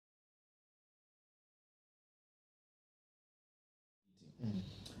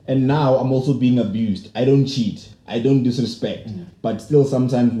And now I'm also being abused. I don't cheat. I don't disrespect. But still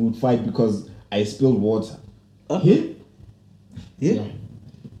sometimes we would fight because I spilled water. Yeah.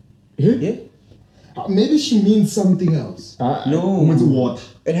 Maybe she means something else. No. Water.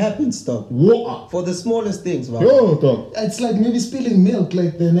 It happens, dog. Water. For the smallest things, man. Yo, dog. It's like maybe spilling milk,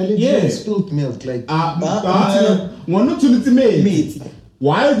 like the Nelly spilled milk, like. One not to mate.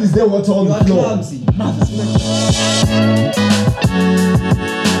 Why is there water on You the are floor? clumsy.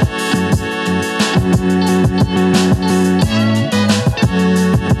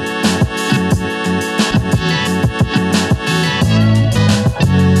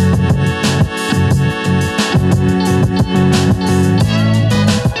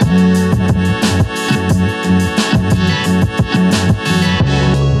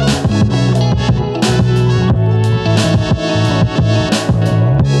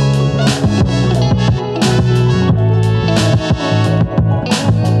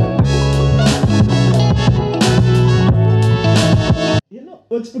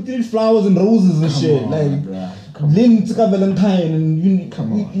 We expected flowers and roses and shit. Link to Valentine and you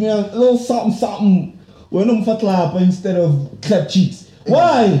know, a little something. We're not for clap instead of clap cheeks.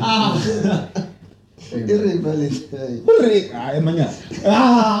 Why?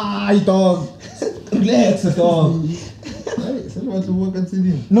 Dog. Relax, dog.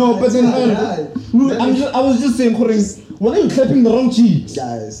 No, but then I was just saying, why are you clapping the wrong cheeks?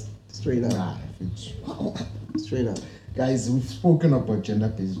 Guys, straight up. Straight up. Guys, we've spoken about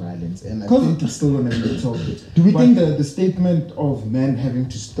gender-based violence, and I think it's still on a new topic. Do we think the statement of men having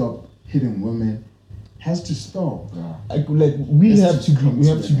to stop hitting women has to stop, bro? We have to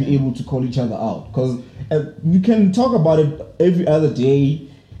be able to call each other out, because we can talk about it every other day,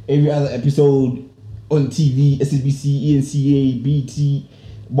 every other episode on TV, SABC, ENCA, BT.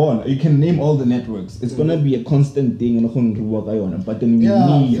 You can name all the networks. It's gonna be a constant thing, but then we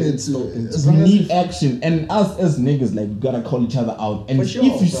need action. And us as niggas, we gotta call each other out. And if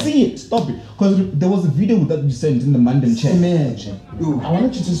you see it, stop it. Because there was a video that we sent in the Mandem chat. Imagine. I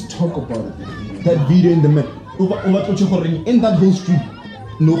wanted to just talk about it. That video in the in that whole street.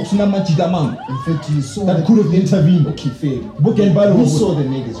 No, in fact, you saw that could have intervened. Okay, fair. We saw the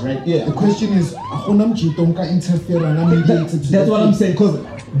niggas, right? Yeah. The question is, that's what I'm saying, because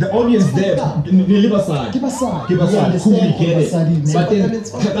the audience there, give aside. But then,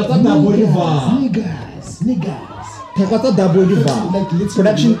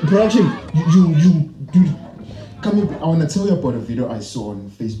 production, you. I want to tell you about a video I saw on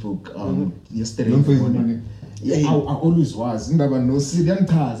Facebook yesterday morning. I always was. No Syrian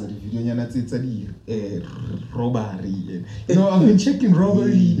cars at the video. Robbery. I've been checking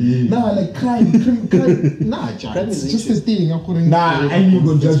robbery. Crime. It's just a thing. I need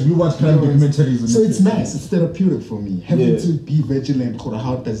to judge. We watch crime documentaries. So it's nice. It's therapeutic for me. Having to be vigilant.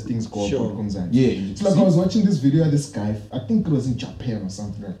 How does things go? Yeah. So I was watching this video of this guy. I think it was in Japan or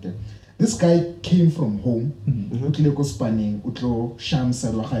something like that. This guy came from home. Spanning.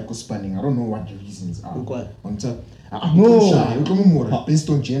 Spanning. I don't know what the reasons are. No. Based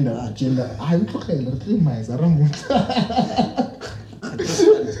on gender. I it's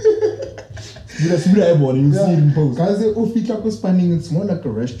more like a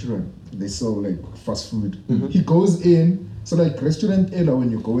restaurant. They sell fast food. He goes in. So restaurant area, when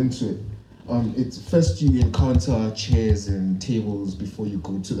you go into it, it's first you encounter chairs and tables before you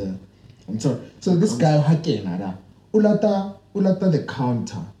go to the. So this guy ulata the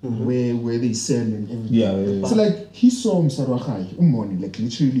counter where they sell and everything. Yeah. So he saw him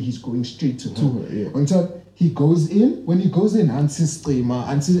literally he's going straight to her. Until he goes in. When he goes in, I'm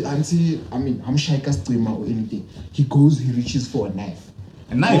shaika streamer or anything. He reaches for a knife.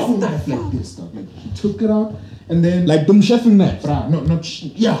 A knife? Like this stuff. He took it out and then them chefing knife.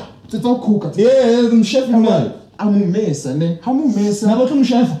 Yeah. It's all cool. Yeah, them chefing knife. Never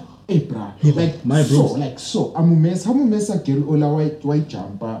chef. Hey, bra. My bro. So. Amumesa girl ola white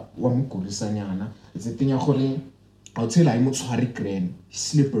jumper wa mukurisanyana. It's a thing I'll tell you, I'm not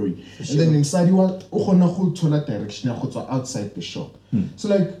slippery. And then inside wa ukona go thola direction ya go tswa outside the shop. So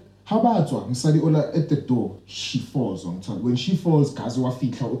how about msadi ola at the door, she falls on top. When she falls, kazi wa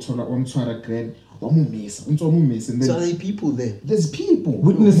fitla uthola umtwara grand. And then, so are there people there? There's people.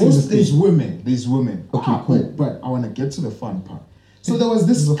 Witnesses. There's women. Okay, cool. But I want to get to the fun part. So there was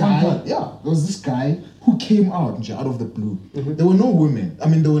this guy. Yeah, there was this guy who came out of the blue. There were no women.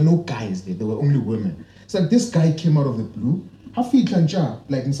 There were no guys there. There were only women. So this guy came out of the blue.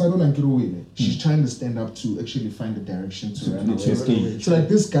 She's trying to stand up to actually find the direction to run away. So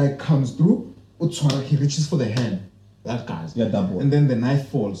this guy comes through. He reaches for the hand. That guy's. Yeah, that boy. And then the knife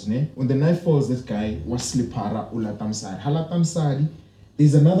falls. When the knife falls, this guy was slipara ula tamsari. Hala tamsari.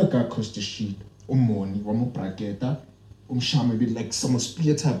 There's another guy across the street, Umoni, Wamu Braketa, Shama, like some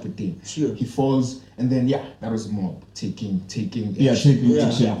spear type of thing. Sure. He falls, and then that was mob taking action.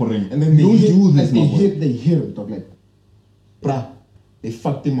 Correct. And then they hit him, dog, like, bruh, they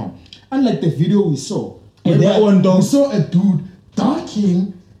fucked him up. Unlike the video we saw, we saw a dude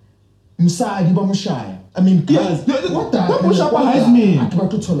darking Msadi Bamushaya. I mean, guys, what the?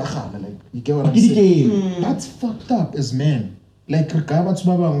 Like, you get what I'm saying? That's fucked up as men. Like,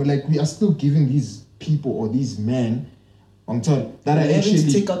 we are still giving these people or these men that are actually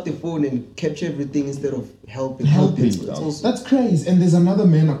to take out the phone and capture everything instead of helping. That's crazy. And there's another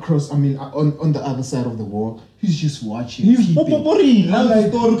man across. I mean, on the other side of the wall, he's just watching. He's and then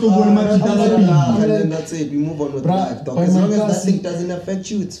that's it. We move on with life. As long as that thing doesn't affect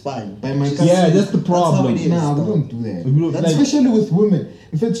you, it's fine. That's the problem. Nah, we don't do that. Especially with women.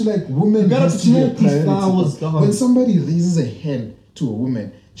 In fact, like women, when somebody raises a hand to a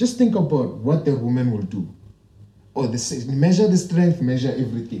woman, just think about what the woman will do. Or measure the strength, measure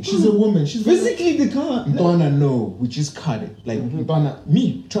everything. She's a woman. She's physically they can't. Ntwana, no, we just cut it. Like Ntwana,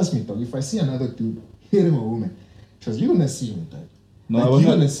 me, trust me, dog. If I see another dude hitting a woman, trust you're gonna see me, dog. No, like,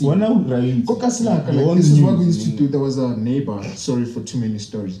 you're gonna see. This is what we used to do. There was a neighbor. Sorry for too many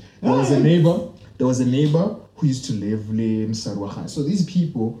stories. There was a neighbor who used to live in Sarwaha. So these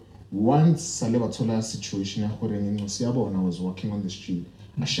people, once a situation, when I was walking on the street,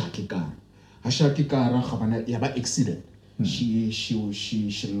 a shaki car. Hashaki Kara Habana Yaba accident. She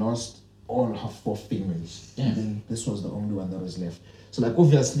lost all her 4 fingers. And then this was the only one that was left. So like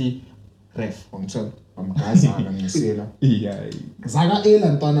obviously I'm Gaza and Sailor. Zaga El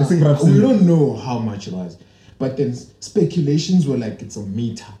and Tana. We don't know how much it was. But then speculations were like it's a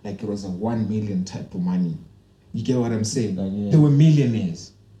meter, like it was a 1 million type of money. You get what I'm saying? They were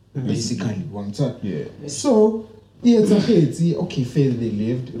millionaires, basically. So okay, fair, they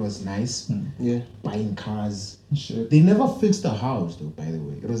lived, it was nice. Buying cars. Shit. They never fixed a house though, by the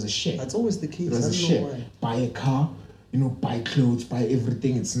way. It was a shed. That's always the case. It was a shed. Buy a car, buy clothes, buy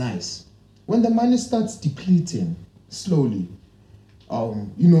everything, it's nice. When the money starts depleting slowly,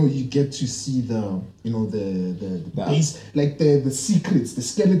 you get to see the base, like the secrets, the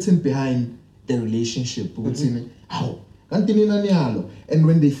skeleton behind the relationship. And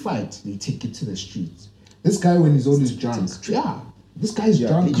when they fight, they take it to the streets. This guy, when he's always drunk, this guy's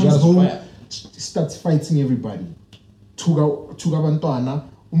drunk, comes home, starts fighting everybody. Tugabantwana,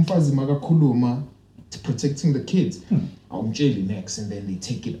 umfazi magakuluma, protecting the kids. I'm jailing next, and then they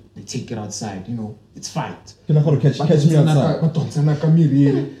take it outside. It's fight. Catch me outside.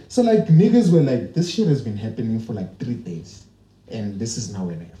 So like niggas were like, this shit has been happening for like 3 days, and this is now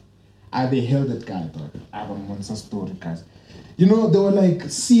when they held that guy. I have a monster story, guys. There were like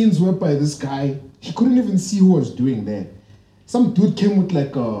scenes whereby this guy, he couldn't even see who was doing that. Some dude came with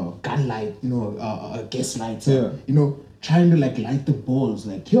like a gun light, a gas light, trying to like light the balls,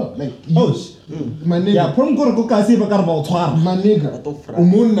 like here, like my nigga. My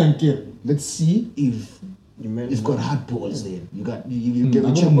nigga, let's see if you've got hard balls. Then you get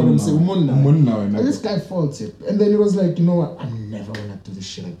what I'm saying. This guy faults it, and then he was like, you know what? I'm never gonna do this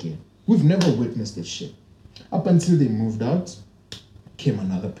shit again. We've never witnessed this shit. Up until they moved out, came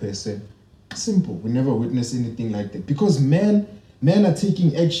another person. Simple. We never witnessed anything like that. Because men are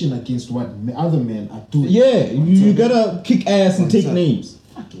taking action against what other men are doing. Yeah, you gotta kick ass and take names.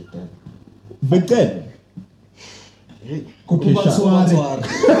 Fuck it, man. But then,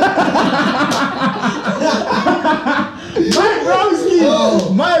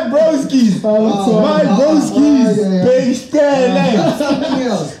 my broskies, big stand. Something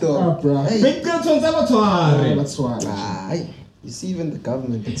else, though. Big that's why. You see, even the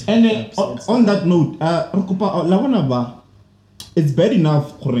government. And then, on that note, it's bad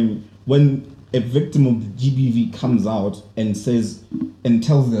enough when a victim of GBV comes out and says and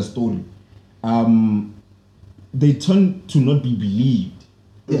tells their story. They tend to not be believed.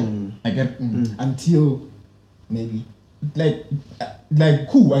 Yeah, I get until maybe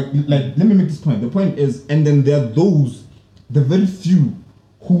cool. Let me make this point. The point is, and then there are the very few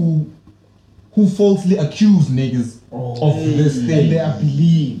who falsely accuse niggas of this thing. And they are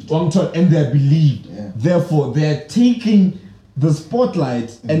believed. And they are believed. Yeah. Therefore, they are taking the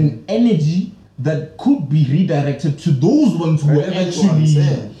spotlight and energy that could be redirected to those ones who are actually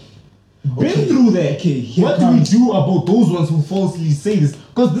been through that. What do we do about those ones who falsely say this?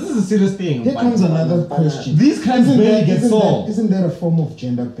 Because this is a serious thing. Here comes another question. These crimes barely get solved. Isn't that a form of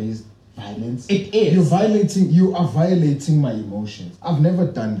gender-based violence? It is. You are violating my emotions. I've never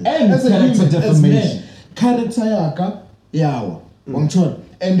done this. And as character defamation. Character yaka yawa.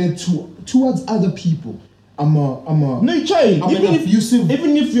 And then towards other people. No, child. I'm an abusive.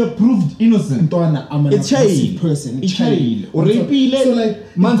 Even if you're proved innocent, I'm an abusive person. It's child. So like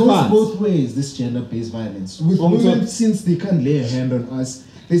it goes both ways. This gender-based violence with women, since they can't lay a hand on us,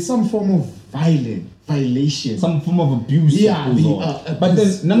 there's some form of violation, some form of abuse. Yeah, but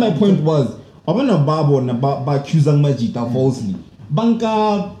then now my point was, I want to babo na ba accusing Majita falsely.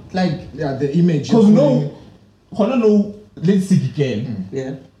 Banka like the image. Cause no, let's see again.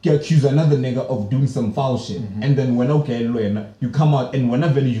 Yeah. You accuse another nigga of doing some foul shit, and then when you come out, and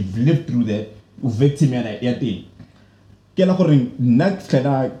whenever you've lived through that, you victim at yate. Kela koring not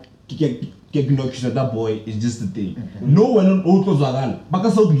kada accuse that boy is just the thing. No one on auto zagal,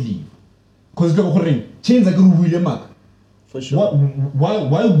 baka so believe. Cause the koring change like William Mark. For sure.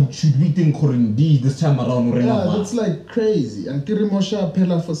 Why should we think koring this time around? Yeah, that's like crazy. And Kirimosha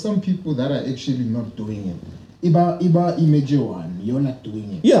Pella for some people that are actually not doing it. Iba image one, you're not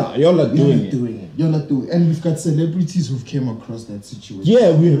doing it. Yeah, you're not doing it. You're not doing it. And we've got celebrities who've came across that situation.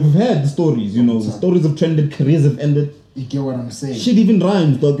 Yeah, we've had the stories, the stories have trended, careers have ended. You get what I'm saying? Shit even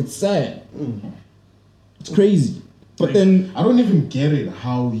rhymes, dog. It's sad. It's crazy. But then I don't even get it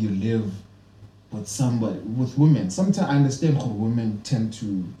how you live with women. Sometimes I understand how women tend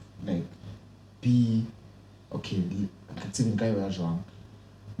to like be okay.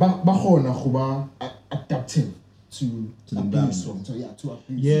 But adaptive to abuse. To abuse.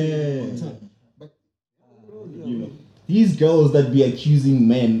 Yeah. But these girls that be accusing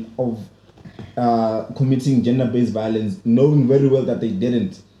men of committing gender-based violence, knowing very well that they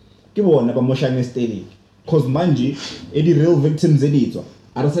didn't. Give on about moshang steady. Cause manji, any real victims edit.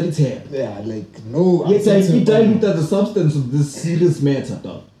 I don't say it's here. Yeah, like no. Yes, he diluted the substance of this serious matter,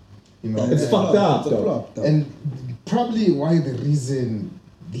 dog. It's fucked up, dog. And probably why the reason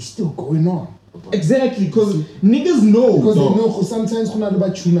they still going on. Exactly, because niggas know. Because they know sometimes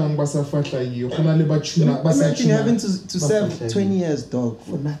imagine having to serve 20 years, dog,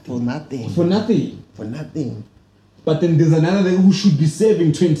 for nothing. But then there's another guy who should be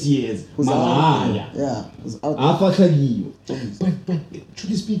serving 20 years. Who's out there. Yeah. Who's out there. But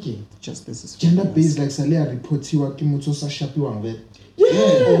truly speaking, justice is gender-based like Saleh reports you or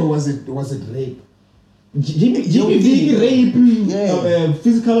was it rape? GBV, rape,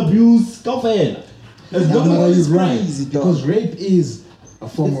 physical abuse, is right. Because rape is a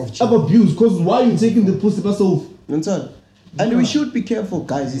form of abuse. Because why are you taking the pussy off? And we should be careful,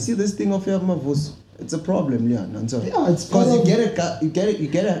 guys. You see this thing of your mavus, it's a problem, yeah. It's because you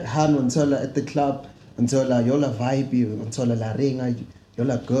get a hand until at the club, until you're a vibe, until la ring,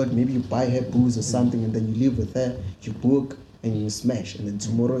 you're good. Maybe you buy her booze or something, and then you live with her, you book and you smash, and then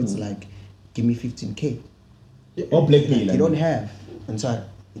tomorrow it's like, give me 15K. Or blackmail. You don't have. It's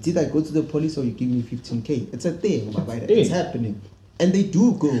either I go to the police or you give me 15K. It's a thing, it's happening. And they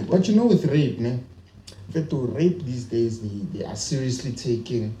do go. But with rape, rape these days, they are seriously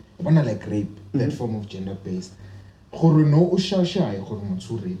taking, like rape, that form of gender-based. It's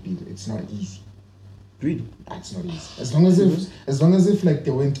not easy. Really? It's not easy. As long as if like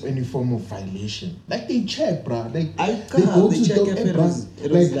they went to any form of violation, like they check, bruh. Like they go to check if it was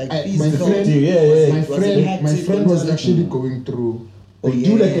my friend was actually going through. They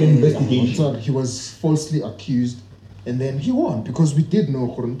do like an investigation. He was falsely accused, and then he won because we did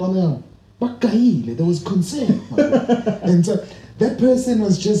know. There was consent, and so that person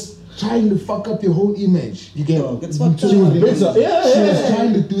was just trying to fuck up your whole image. You get it? She was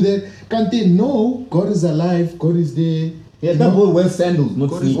trying to do that. Can't they know God is alive, God is there. Yeah, that boy wears sandals, not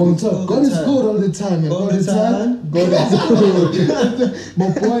sneakers. God is good all the time. God is good. My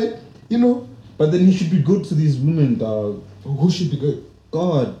boy, But then he should be good to these women, dog. Who should be good?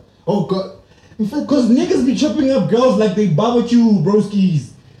 God. Oh, God. In fact, because niggas be chopping up girls like they barbecue broskies.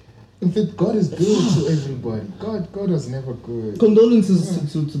 In fact, God is good to everybody. God was never good. Condolences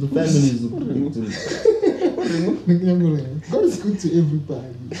to the families of the victims. God is good to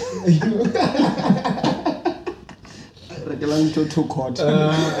everybody. To court.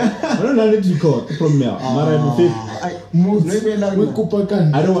 I don't know to court from here. I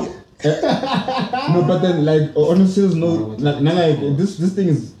don't want. No, but then like honestly, no, like this thing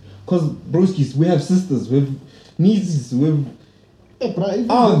is because broskis, we have sisters, we have nieces, we have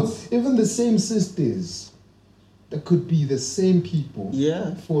aunts, even the same sisters. That could be the same people.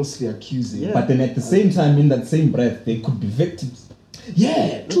 Falsely accusing. Yeah. But then at the same time, in that same breath, they could be victims.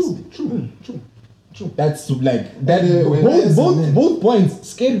 Yeah, true. That's like that. Both points,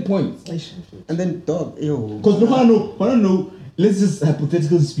 scary points. And then dog, because I don't know. Let's just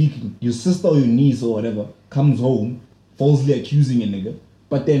hypothetically speaking, your sister or your niece or whatever comes home falsely accusing a nigga.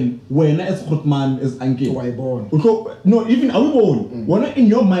 But then when as man is uncle. Why born? No, even are we born? When in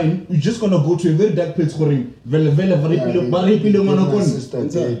your mind, you're just gonna go to a very dark place scoring and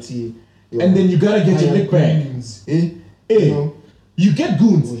then you gotta get your leg back. You get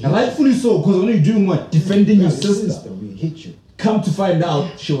goons, rightfully so, because when you're doing what? Defending your sister. We hit you. Come to find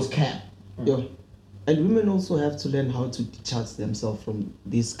out, she was capped. Yeah. And women also have to learn how to detach themselves from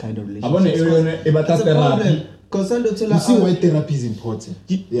this kind of relationships. It's a problem. You see why therapy is important.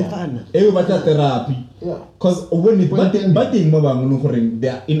 Therapy. Yeah. Because when they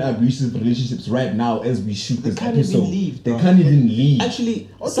are in abusive relationships right now as we shoot this episode. They can't even leave. Actually,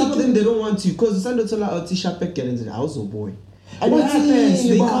 some of them they don't want to because some of them are T-shirt get into the house or boy. And What's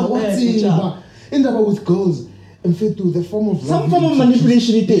they come back. In the with girls, in fact, the form of love. Some form of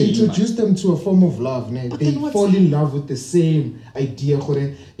manipulation. They introduce them to a form of love. They fall in love with the same idea.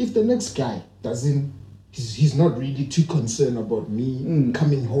 If the next guy doesn't, he's not really too concerned about me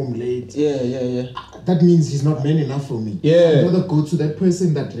coming home late. Yeah. That means he's not man enough for me. Yeah. I'd rather go to that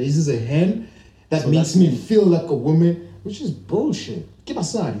person that raises a hand, that makes me feel like a woman, which is bullshit. In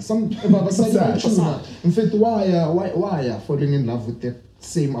fact, why are falling in love with that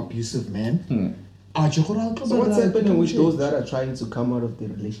same abusive man? So what's happening with those that are trying to come out of the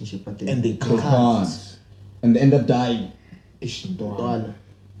relationship but they can't. And they end up dying.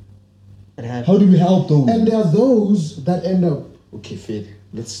 How do we help those? And there are those that end up okay, fair.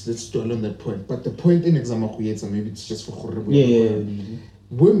 Let's dwell on that point. But the point in exam maybe it's just for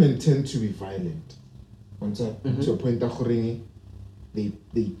women tend to be violent. To a point that they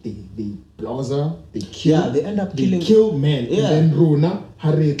browser, they kill. Yeah, they end up killing. They kill men. Yeah. And then Rona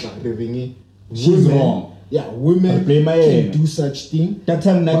Hareta she's wrong. Yeah, women can do such thing. That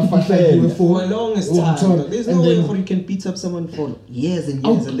time for a longest time. There's no way you can beat up someone for years and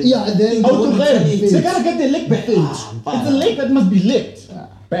years. And yeah, and then they gotta get their leg back. It's a leg that must be licked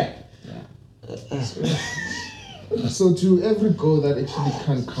back. So to every girl that actually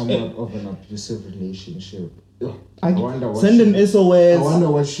can't come out of an abusive relationship, I wonder what send an SOS. I wonder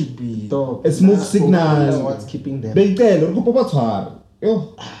what should be a smoke signal. What's keeping them? They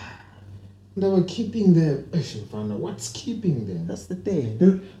were keeping them. What's keeping them? That's the thing.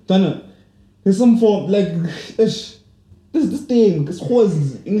 There's some form like this thing. This whole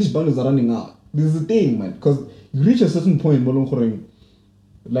English bundles are running out. This is the thing, man. Because you reach a certain point,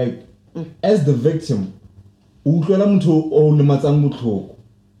 like as the victim,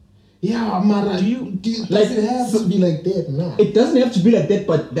 yeah, Mara, do you like it have to be like that? No. It doesn't have to be like that,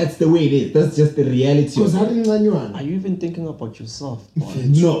 but that's the way it is. That's just the reality. Are you even thinking about yourself?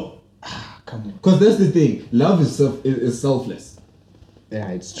 No. Come on. Because that's the thing. Love is selfless.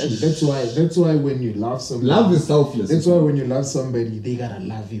 Yeah, it's true. That's why when you love somebody, love is selfless. That's why when you love somebody, they gotta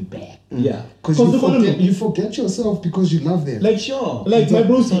love you back. Yeah, because you forget yourself because you love them. Like sure, like my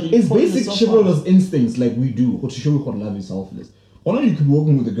bro, it's basic chivalrous instincts. Like we do. What to show you love is selfless. Or you could be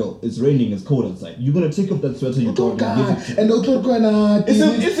walking with a girl. It's raining. It's cold outside. You're gonna take off that sweater you got and it's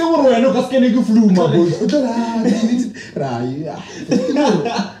a flu, my boy.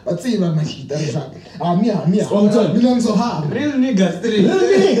 Real niggas,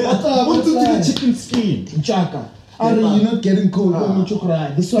 want to do the chicken skin. Chaka. You're not getting cold when you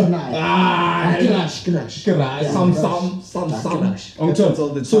cry. This one, crash. Some.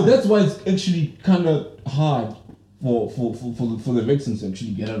 So that's why it's actually kind of hard for the victims to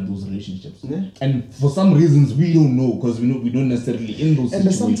actually get out of those relationships. Yeah. And for some reasons we don't know because we don't necessarily in those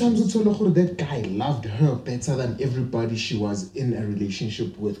situations. And sometimes we tell her that guy loved her better than everybody she was in a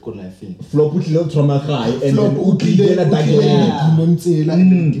relationship with. Flop with little trauma high and then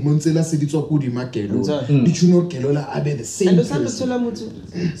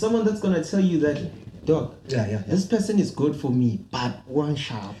someone that's gonna tell you that, dog, this person is good for me, but one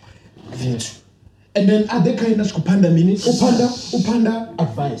sharp. And then other kind of upanda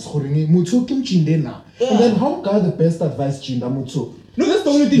advice. And then how got the best advice chinda mutu? No, that's the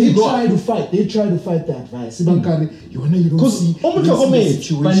only thing they try to fight. They try to fight the advice. You don't see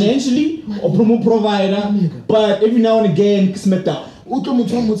financially or promo provider, but every now and again smack down.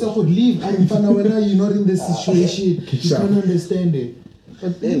 Leave and you're not in this situation. You can't understand it.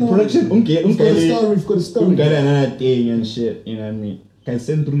 But production, we've got a story. We got another thing and shit, you know what I mean? Can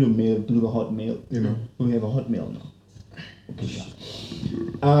send through your mail through the Hotmail. We have a Hotmail now. Okay.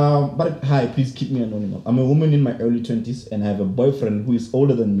 But hi, please keep me anonymous. I'm a woman in my early 20s and I have a boyfriend who is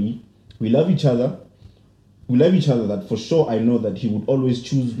older than me. We love each other. That for sure I know that he would always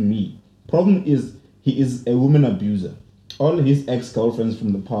choose me. Problem is, he is a woman abuser. All his ex-girlfriends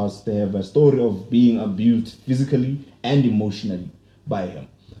from the past, they have a story of being abused physically and emotionally by him.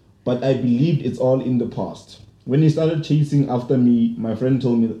 But I believed it's all in the past. When he started chasing after me, my friend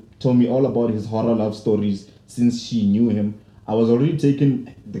told me all about his horror love stories since she knew him. I was already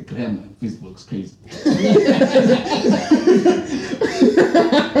taken. The grammar, Facebook's crazy.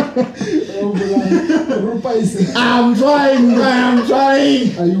 I'm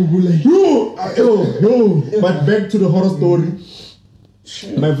trying. Are you bullying? Yo. But back to the horror story.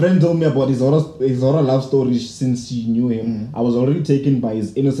 My friend told me about his horror love stories since she knew him. I was already taken by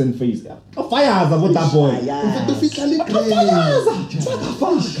his innocent face. Oh, fire about that boy.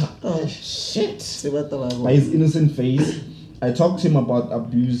 Oh Shit. By his innocent face. I talked to him about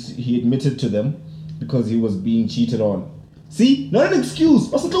abuse. He admitted to them because he was being cheated on. See, not an excuse.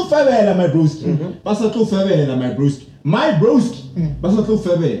 My broski. My broski.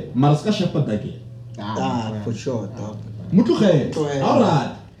 Maraska shepherd again. For sure, dog.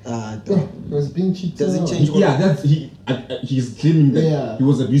 Alright. He was being cheated. Doesn't change. Yeah, that's he's claiming that he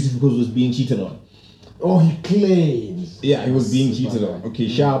was abusive because he was being cheated on. Oh, he claims. Yeah, he was being cheated on. Okay,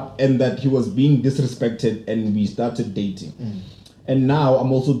 sharp. And that he was being disrespected and we started dating. And now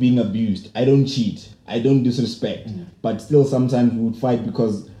I'm also being abused. I don't cheat. I don't disrespect. But still sometimes we would fight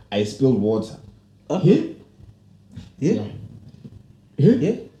because I spilled water. Yeah.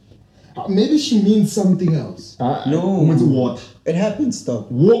 Maybe she means something else. No. Water. It happens, dog.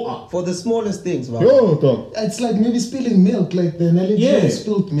 Water. For the smallest things, man. Yo, dog. It's like maybe spilling milk, like the analogy of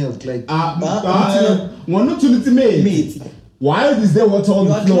spilled milk, like. One not to Mate. Why is there water on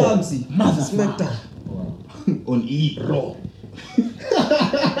You the are floor? clumsy. Smackdown. On E raw.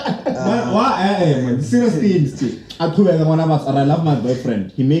 Why? Serious things too. I love my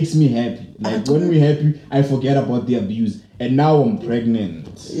boyfriend. He makes me happy. Like when we're happy, I forget about the abuse. And now I'm pregnant.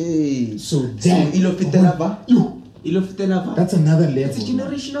 Hey. So damn. That's another level. It's a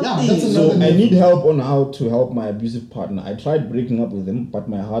generational Yeah, thing. that's So another I level. need help on how to help my abusive partner. I tried breaking up with him, but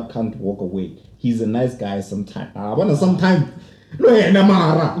my heart can't walk away. He's a nice guy sometimes. Sometimes. No,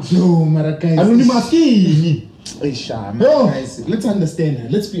 Marakai. Anonymous. Guys, let's understand her.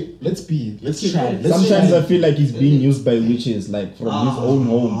 Let's try. Sometimes I feel like he's being used by witches, like from his own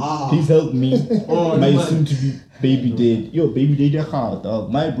home. Please help me. My soon to be baby dead. Yo, baby dead your heart,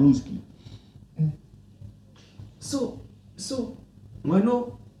 dog. My brewski. So,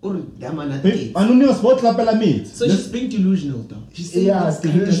 Mano, or Yamana. Anonymous, what lapela mate? So she's being delusional, though. She's saying Yeah, this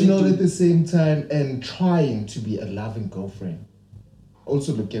guy delusional doesn't at the same time and trying to be a loving girlfriend.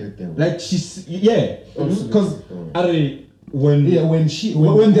 Also look at it that way. Like she's because when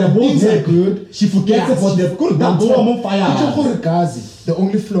when they're both things are happy, good, she forgets about the good. That's why I'm on fire. The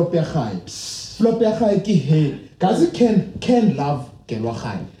only flop ya high. Flop ya high ki hey. Gazi can love gelwa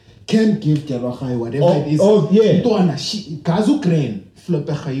high. Can give gelwa high whatever it is. Oh yeah. Ntwana she gazu grain flop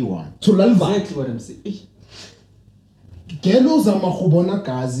ya high one. exactly what I'm saying. Gelo zama khubona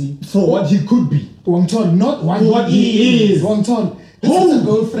gazi for what he could be. Wangton not what he is. Wangton. This is a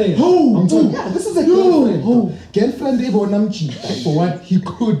girlfriend. I'm telling you, this is a girlfriend. Girlfriend for what he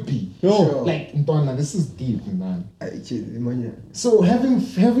could be. Sure. Like Ntwana, this is deep, man. So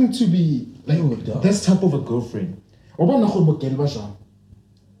having to be like this type of a girlfriend.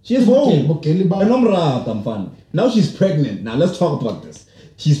 She's home. Now she's pregnant. Now let's talk about this.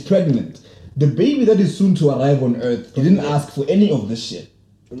 She's pregnant. The baby that is soon to arrive on earth, he didn't ask for any of this shit.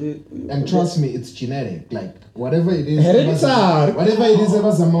 And trust me, it's genetic. Like whatever it is, Hereditary. whatever it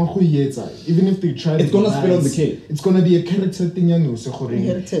is, even if they try, It's gonna spill on the kid. It's gonna be a character thing.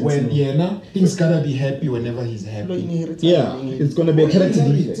 Inheritance, When no? things gotta be happy whenever he's happy. Yeah, it's gonna be a character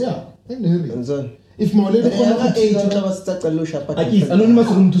defect. Yeah, inherit. If my At a younger age, Anonymous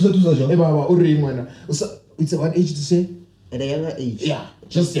room to it's what age to say? at a younger age. Yeah,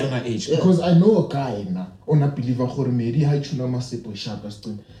 just younger age. Because I know a guy now, on a believer who maybe I should not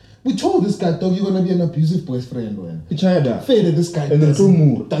we told this guy, dog, you're gonna be an abusive boyfriend. Fair that this guy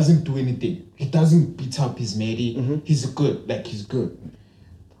doesn't do anything. He doesn't beat up his mate. He's good. Like he's good.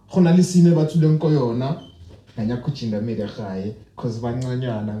 Because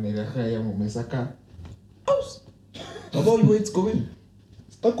About where it's going.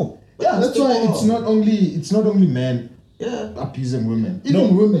 yeah, that's why it's not only men abusing women.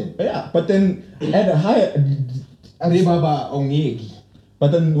 Even women. Yeah, but then at a higher.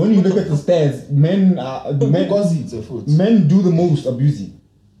 But then when you look at the stats, men do the most abusing.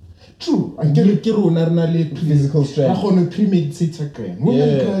 True. Physical strength.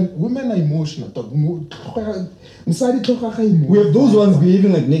 Women are emotional. We have those ones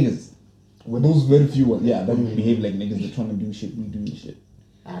behaving like niggas. Those very few ones, that behave like niggas. They're trying to do shit, we do shit.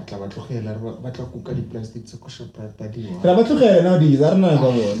 Nowadays, I don't know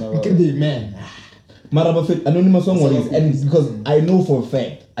about man. Marabafit anonymous song what is, and because I know for a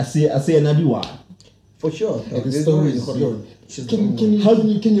fact, I say another one. For sure. Like the There's stories. no way, Yo, she's can the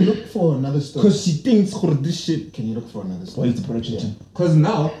you look for another story? Because she thinks for this shit. Can you look for another Why story? is the production? Because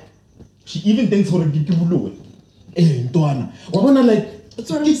now she even thinks for a gigibulu. Eh, Ntwana. Wabona like That's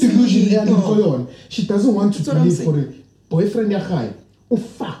what I'm it's delusion saying, and she doesn't want to That's what I'm believe for a boyfriend yakhay. Oh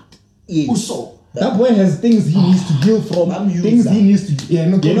fucked. Yes. Uso. That boy has things he needs to heal from. Things he needs to. Yeah,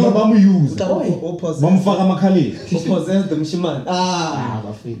 no, you know what use. Bamufaka makhaleni. Possess the Mishiman.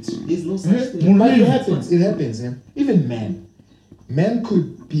 Bafethu. There's no such But thing. it happens. It happens. Yeah? Even men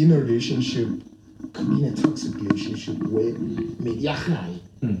could be in a relationship, could be in a toxic relationship where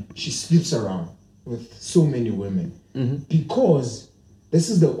she sleeps around with so many women because this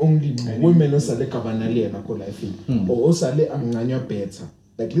is the only women osale kabanale nako life or osale amnganya better.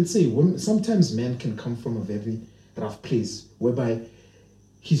 Like let's say sometimes men can come from a very rough place whereby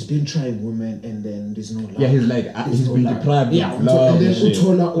he's been trying women and then there's no love. Yeah, he's like he's been deprived of love. And then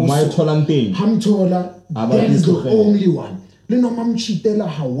Utola also. Hamtola, that is the only one. Leno mamchitela,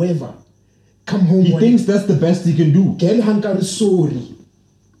 however, come home. He thinks that's the best he can do. Girl hankari sorry.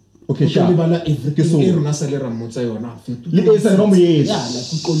 Okay, sure.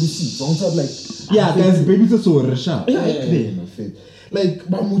 Yeah, guys, baby, it's so sharp. Like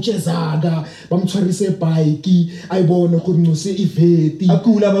bamuchezaga bamtshwarise bike ayibone gore no se iveti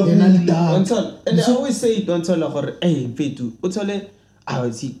akula and I always say don't tell her hey mfethu uthole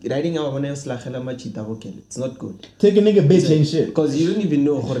see riding our one slagela machita okay it's not good. Take a nigga bitch and shit because you don't even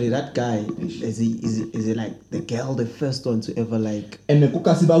know that guy is he like the girl the first one to ever like and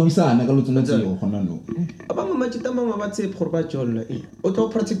kukasi ba wisana ka lotso ntseo gona no abang machita mama ba tse gore ba jolla o tlo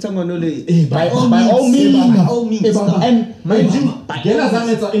protect ngwana le by all means and mind you gela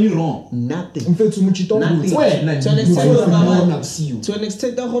zanetsa any wrong nothing mfethu muchito to an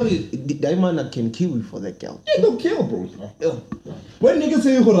extent that gore diamond can kill you for that girl. Yeah, don't kill bro. When niggas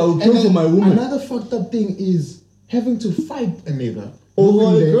say I'll kill for my woman. Another fucked up thing is having to fight a nigga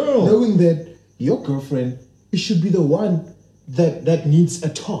over a girl, knowing that your girlfriend it should be the one that needs a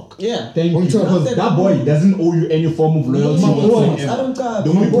talk. Yeah, thank you. Because that boy doesn't owe you any form of loyalty. The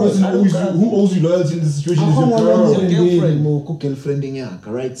only person who owes you loyalty in this situation is your girlfriend.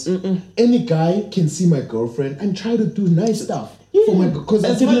 Right? Any guy can see my girlfriend and try to do nice stuff. For my because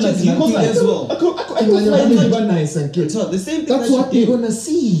as much as you do as well. Nice and cute. So the same thing. That's what they're gonna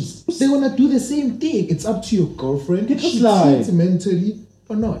see. They're gonna do the same thing. It's up to your girlfriend. She cheats mentally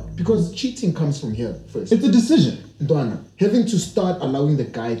or not, because cheating comes from here first. It's a decision. Donna, having to start allowing the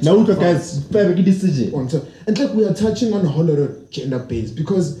guy to now guys, very decision. And like we are touching on a whole lot of gender based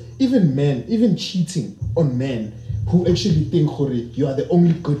because even cheating on men who actually think you are the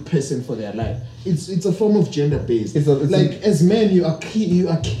only good person for their life. It's a form of gender based. As men, you are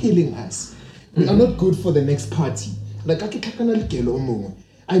killing us. We are not good for the next party. Like I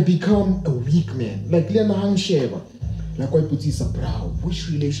become a weak man. Like Liana Hang Sheva. Like why put this brow? Which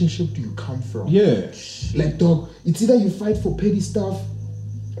relationship do you come from? Yeah. Like dog, it's either you fight for petty stuff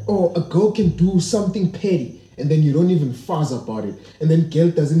or a girl can do something petty. And then you don't even fuss about it. And then girl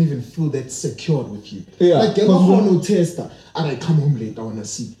doesn't even feel that secure with you. Yeah. Like girl no tester. And I come home late, I wanna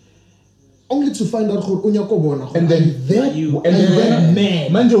see. Only to find out and then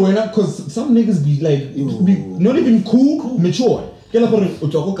man, because some niggas be like not even cool. Mature.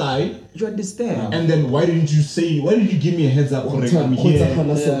 You understand? And then why didn't you give me a heads up?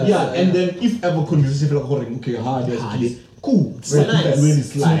 Yeah, and then if ever conversation okay, hard, cool. It's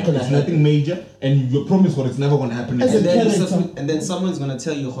nothing major, and you promise it's never gonna happen again. And then someone's gonna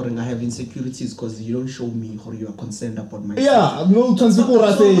tell you I have insecurities because you don't show me or you are concerned about myself. Yeah, no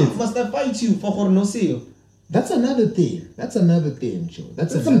must I fight you for no see? That's another thing, Joe.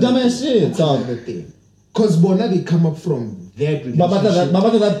 That's some dumbass shit. That's another thing. Because Bona they come up from that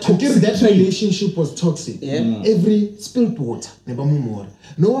relationship. That relationship was toxic. Yeah. Every spilled water. Never more.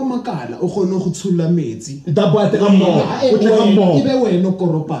 No one makala. Oho no kutsula mezi. That boy take more. Ibe we no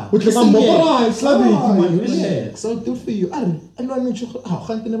koropa. Relax. So good for you. I don't know how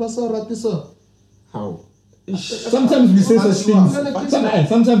can't never saw ratisa. How? Sometimes we say such things.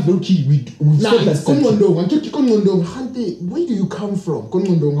 Sometimes low key we say that. Where do you come from?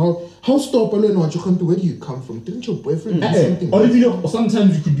 How stop alone? Where do you come from? Didn't your boyfriend do something? Or even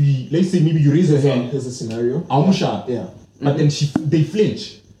sometimes you could be. Let's say maybe you raise your hand. There's a scenario. Yeah. But then they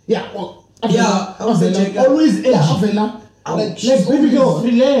flinch. Yeah. Always edgy. Like baby girl,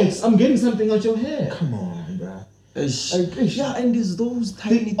 relax. I'm getting something out your hair. Come on, bro. Yeah, and there's those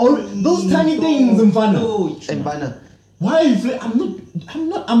tiny things in Vanna. Why are you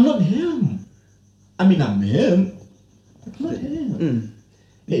I'm not him. I mean I'm him. I'm not him.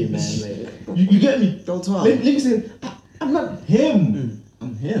 Hey man, you get me? Don't talk. Let me say I'm not him.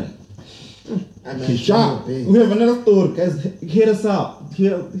 I'm him. Okay, sharp. We have another story, guys. Hit us up.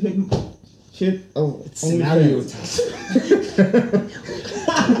 Hit Scenario.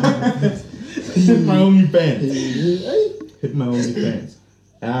 Hit my OnlyFans. Hit my OnlyFans.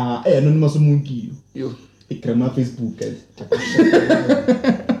 Hey, anonymous monkey. Yo. It came my Facebook, guys.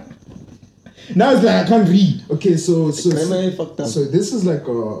 Now it's like I can't read. Okay, so fucked up. so this is like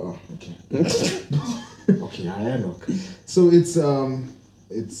okay. Okay, I look. So it's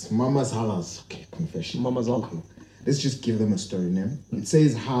Mama's Halas. Okay, confession. Mama's uncle. Let's just give them a story name. It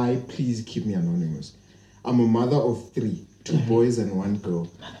says, "Hi, please keep me anonymous. I'm a mother of 3, 2 boys and 1 girl.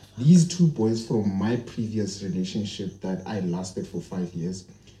 These 2 boys from my previous relationship that I lasted for 5 years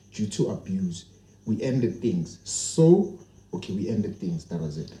due to abuse. We ended things. We ended things. That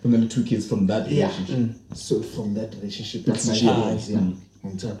was it. And then the 2 kids from that relationship. So from that relationship, That's that's my my child.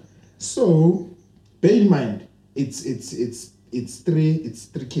 on top. So bear in mind, it's 3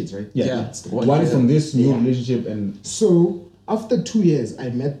 kids, right? Yeah. It's three. One is from this new relationship and So after 2 years, I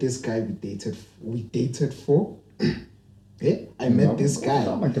met this guy we dated for. I met this guy.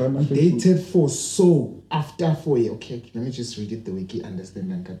 We dated for after 4 years. Okay, let me just read it the way he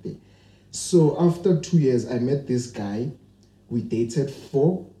understand. So after 2 years, I met this guy. We dated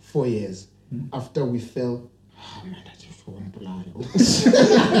for 4 years. After we fell. Oh man, I just want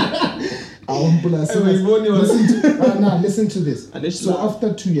listen to this. So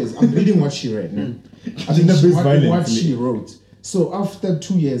after 2 years, I'm reading what she read. What she wrote. So after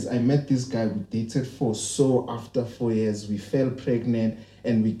 2 years, I met this guy we dated for. So after 4 years, we fell pregnant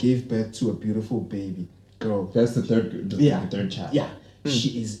and we gave birth to a beautiful baby girl. that's the third child. Yeah,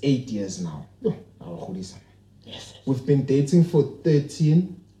 she is 8 years now. Yes. We've been dating for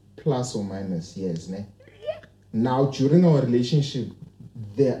 13 plus or minus years. Ne? Now, during our relationship,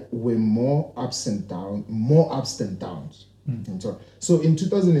 there were more ups and downs. So in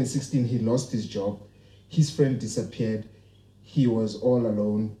 2016, he lost his job. His friend disappeared. He was all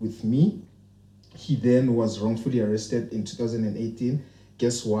alone with me. He then was wrongfully arrested in 2018.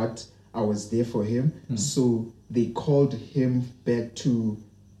 Guess what? I was there for him. So they called him back to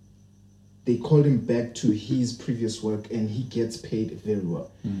his previous work and he gets paid very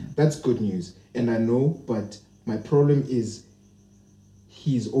well. That's good news. And I know, but my problem is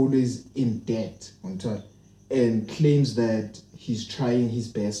he's always in debt on top and claims that he's trying his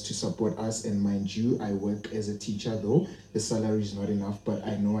best to support us. And mind you, I work as a teacher though. The salary is not enough, but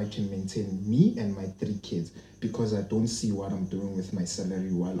I know I can maintain me and my 3 kids because I don't see what I'm doing with my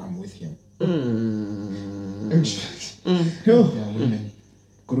salary while I'm with him. Yeah, women.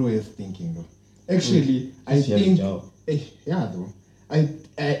 Good way of thinking though. Actually, I think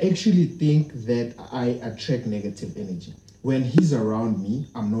I actually think that I attract negative energy. When he's around me,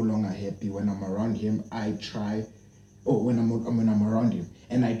 I'm no longer happy. When I'm around him, when I'm around him.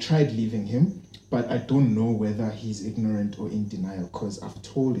 And I tried leaving him, but I don't know whether he's ignorant or in denial because I've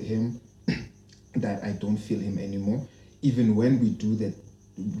told him that I don't feel him anymore. Even when we do the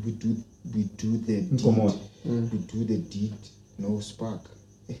deed, no spark.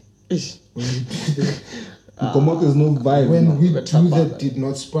 There's no vibe. When we do that did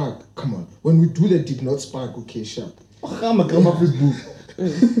not spark, come on. When we do that did not spark, okay, sharp. Facebook.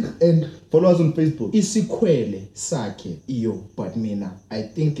 And follow us on Facebook. Isikwele sake iyo, but mina, I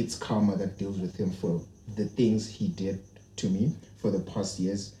think it's karma that deals with him for the things he did to me for the past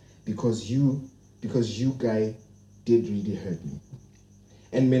years because you guy did really hurt me.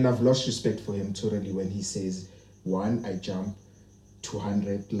 And man, I've lost respect for him totally when he says, 1, I jump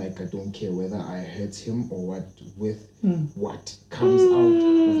 200, like I don't care whether I hurt him or what what comes out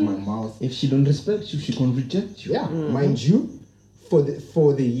of my mouth. If she don't respect you, she can reject you. Yeah, mind you, for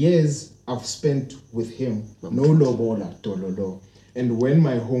the years I've spent with him, no lobola, dololo. And when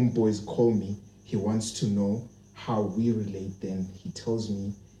my homeboys call me, he wants to know how we relate. Then he tells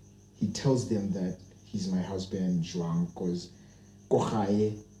them that he's my husband, Juan, because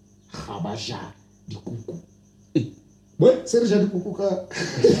kohaye habasha dikuku. What?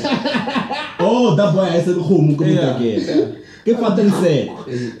 Oh, that boy I said home again.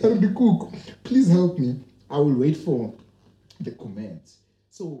 Please help me. I will wait for the comments.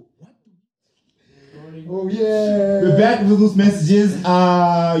 So what? Oh yeah. We're back with those messages. We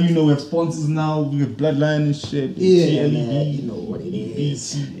have sponsors now. We have Bloodline and shit. Yeah, TLED. you know what it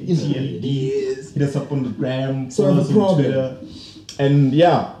is. Hit us up on the gram. So follow us the on problem. Twitter. And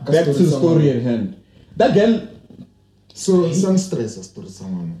yeah, back to the story at hand. That girl. So some stress story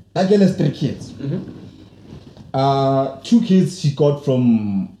someone. That girl has 3 kids. 2 kids she got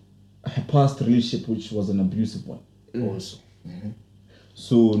from her past relationship, which was an abusive one. Also.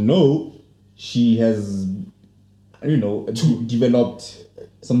 So no, she has developed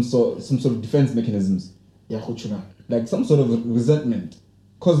some sort of defense mechanisms. Yeah, Khuchuna. Like some sort of resentment.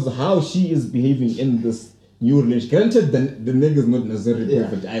 Because how she is behaving in this new relationship. Granted, the nigga's not necessarily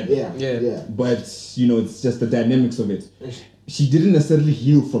perfect either. Yeah. But, it's just the dynamics of it. She didn't necessarily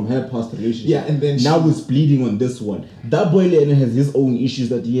heal from her past relationship. Yeah, and then now is bleeding on this one. That boy has his own issues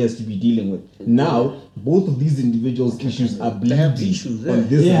that he has to be dealing with. Now, both of these individuals' issues are bleeding on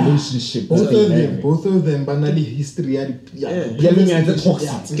this relationship. Both of them, banally history.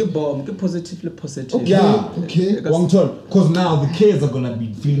 Toxic. Positively positive. Okay. Long term. Because now the kids are gonna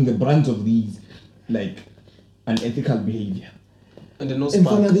be feeling the brunt of these, unethical behavior. And the no in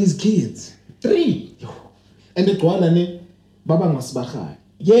front of these kids. 3. And the Kualane, Baba Masbaha.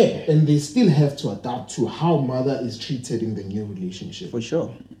 Yeah. And they still have to adapt to how mother is treated in the new relationship. For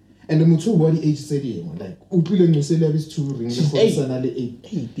sure. And the Mutu body age said, is 2 rings.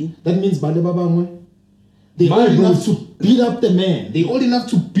 That means Bale Baba, they old enough to beat up the man. They old enough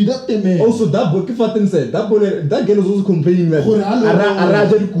to beat up the man. Also, that boy Kifaten said that girl was also complaining that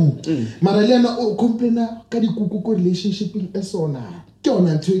Maraliana complaina Kadikuku relationship in Esona.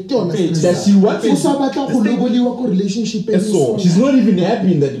 That she wants relationship. So she's not even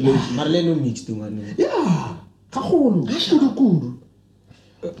happy in that relationship. Marlene mixed man. Yeah.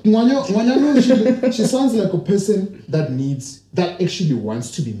 She sounds like a person that actually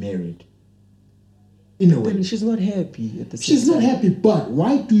wants to be married. In a way. But she's not happy at the same She's not happy, but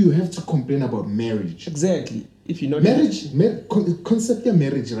why do you have to complain about marriage? Exactly. If you're not concept of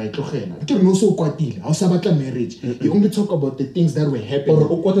marriage, right? No so marriage. You only talk about the things that were happening.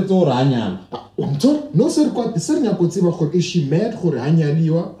 No sir, is she mad for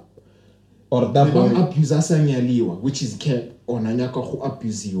anyaliwa? Or that boy abuse anyaliwa, which is kept on anyaka who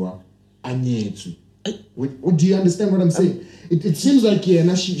abuse you anyetsu. Do you understand what I'm saying? It seems like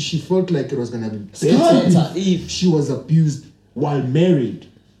she felt like it was gonna be better if she was abused while married.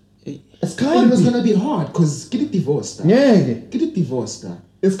 It was gonna be hard because get it divorced. Get it divorced.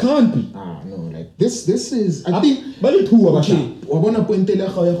 It can't be. No, like this is I think but it who okay. I wanna point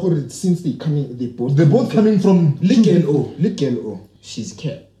out since they're both coming from Lick she's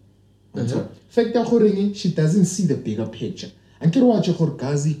kept. Fact she doesn't see the bigger picture. And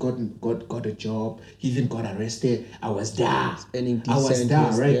Gazi got a job. He even got arrested. I was there,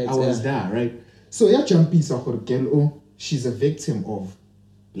 right? So Jumpy girl, she's a victim of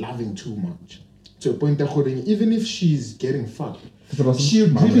loving too much. To a point that even if she's getting fucked, she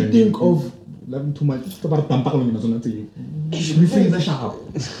would really think of loving too much.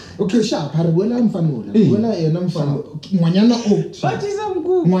 Okay, sharp. I'm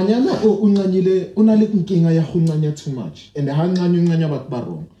too much. And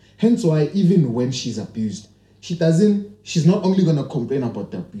hence why even when she's abused, she's not only gonna complain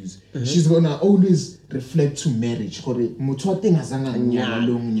about the abuse, she's gonna always reflect to marriage.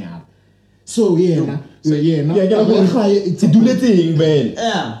 So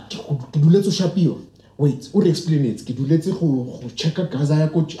wait, would explain it. Check out Gaza.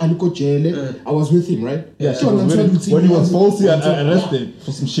 I was with him, right? Yeah. When he was falsely arrested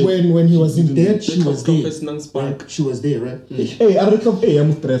for some shit. When he was in debt, she was there. Right? She was there, right? Hey,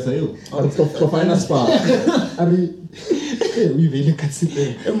 I'm stressed. I'm find a spot. We really can't sit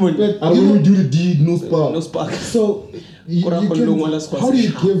there. But when we do the deed, no spark. No spark. So, how do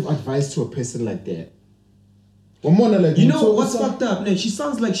you give advice to a person like that? What's fucked up? No, she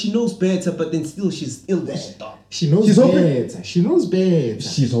sounds like she knows better, but then she's still there. She knows better. She knows better.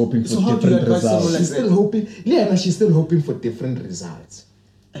 She's hoping for different results. She's still hoping. Yeah, she's still hoping for different results.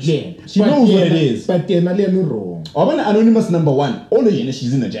 Yeah, she knows what it is. But they're not wrong. Anonymous number 1. Only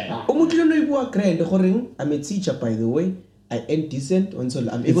she's in the jail. I'm a teacher, by the way. I ain't decent until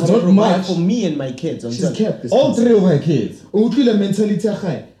I'm able to provide for me and my kids. She's kept this. All 3 of her kids. Mentality.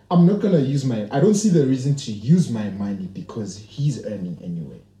 I'm not gonna use I don't see the reason to use my money because he's earning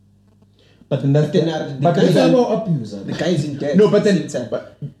anyway. But then that's the guy's abuser. The guy's in debt. No, but then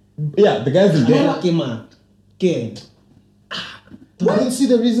the guy's in debt. I don't see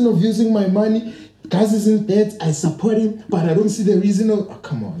the reason of using my money. Guys is in debt. I support him, but I don't see the reason of.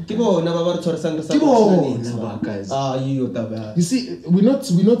 Come on. Guys. You see, we're not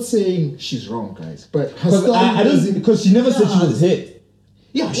saying she's wrong, guys. But because she never said she was hit.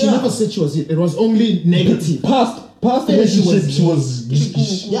 Yeah, she never said she was hit. It was only negative. Past relationship, she was.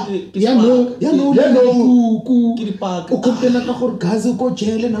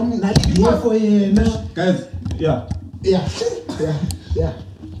 Guys, yeah.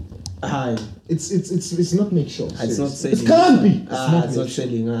 Hi. It's not make sure. It's not selling. It can't be. It's not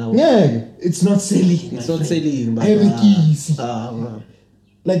selling. Yeah. It's not selling. It's not selling.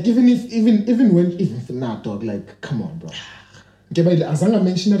 Like even if not dog, like come on, bro. Okay, but as I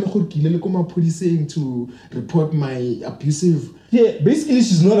mentioned, to report my abusive. Yeah, basically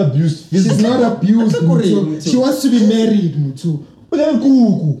she's not abused. She's not abused. Mutu. She wants to be married, Mutu.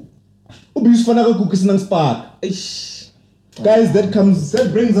 Abuse for another cook is not spark. Guys, that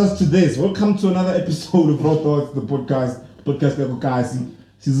brings us to this. Welcome to another episode of Raw Thoughts, the podcast Kakukasi,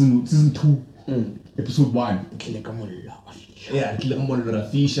 season 2, episode 1. Yeah,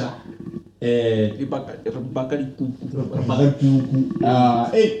 Fisha.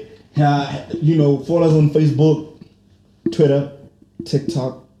 Follow us on Facebook, Twitter,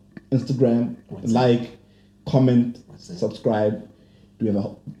 TikTok, Instagram. Like, comment, subscribe. We have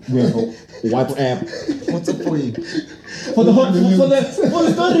a WhatsApp. What's up for you? For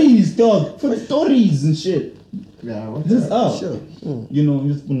the stories, dog. For the stories and shit. Yeah, what's This is up. Sure.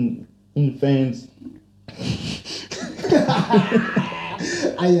 Just on the fans.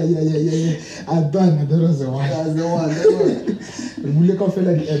 That was the one. That's the one. We look off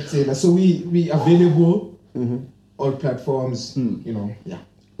like Ep18. So we available all platforms.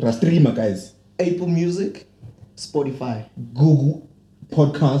 Yeah. Streamer, guys. Apple Music, Spotify, Google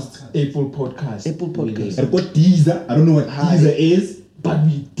Podcast. Apple Podcast. I got Deezer. I don't know what Deezer is, But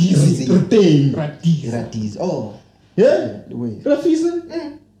we dizzy. Ratis. Oh. Yeah? Wait.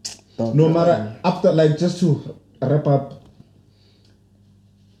 Rafisa? No matter, after, like, just to wrap up,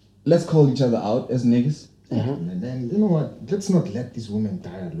 let's call each other out as niggas. And then, you know what? Let's not let these women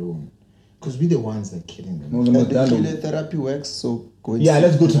die alone. Because we're the ones that are killing them. No, The therapy works, so go.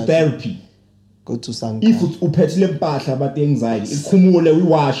 let's go to therapy. Go to Sanka. If it's uphetile mpahla about the anxiety, ikhumule, we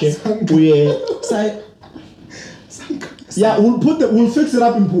wash it. Yeah, we'll fix it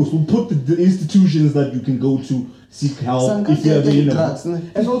up in post. We'll put the institutions that you can go to seek help Sanka, if you ever drugs,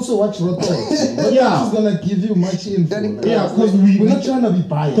 And also watch Roto. Yeah. It's gonna give you much info. Yeah, because we're not trying to be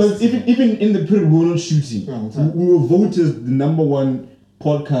biased. Because even in the period we were not shooting, Yeah, we were voted the number 1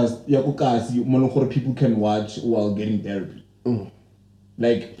 podcast people can watch while getting therapy.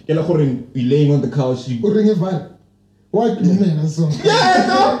 Like, you're laying on the couch. Ring a van. Why do men so? Yeah,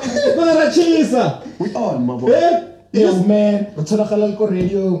 no, We on, my boy. Yes, man.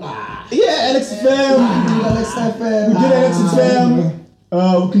 Radio. Yeah, Alex FM. Alex FM. We did Alex FM.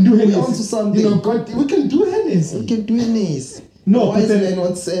 We can do We on to Hennessy. something. God, we can do Hennessy. We can do Hennessy. No, Wise but then- man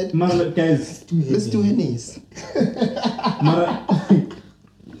once said, Guys, let's do Hennessy.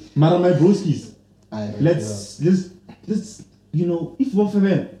 Mara, my broskies. Let's if we're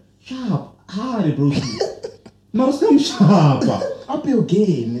for sharp, hard, broski. Mara's come sharp. Up your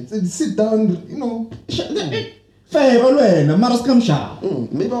game. Sit down, Fair, well, Mara's come sharp.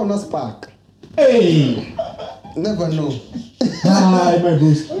 Maybe on a spark. Hey, Never know. hi, my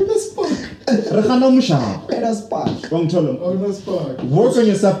broski. On the spark. Rekhanam sharp. Let us spark. Wrong tell On the spark. Work on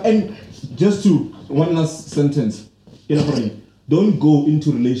yourself, and just to one last sentence. Don't go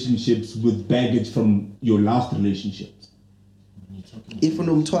into relationships with baggage from your last relationships. If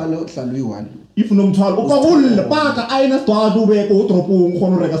unomthwalo hlala uyi-1. If unomthwalo ukwabulle baka ayina sidwala ubeke udropung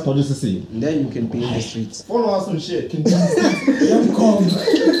khona ureka sidwala sesimo. Then you can be in the streets. Follow us on shit. Yamkhomba.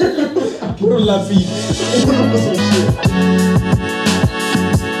 Puro la vie.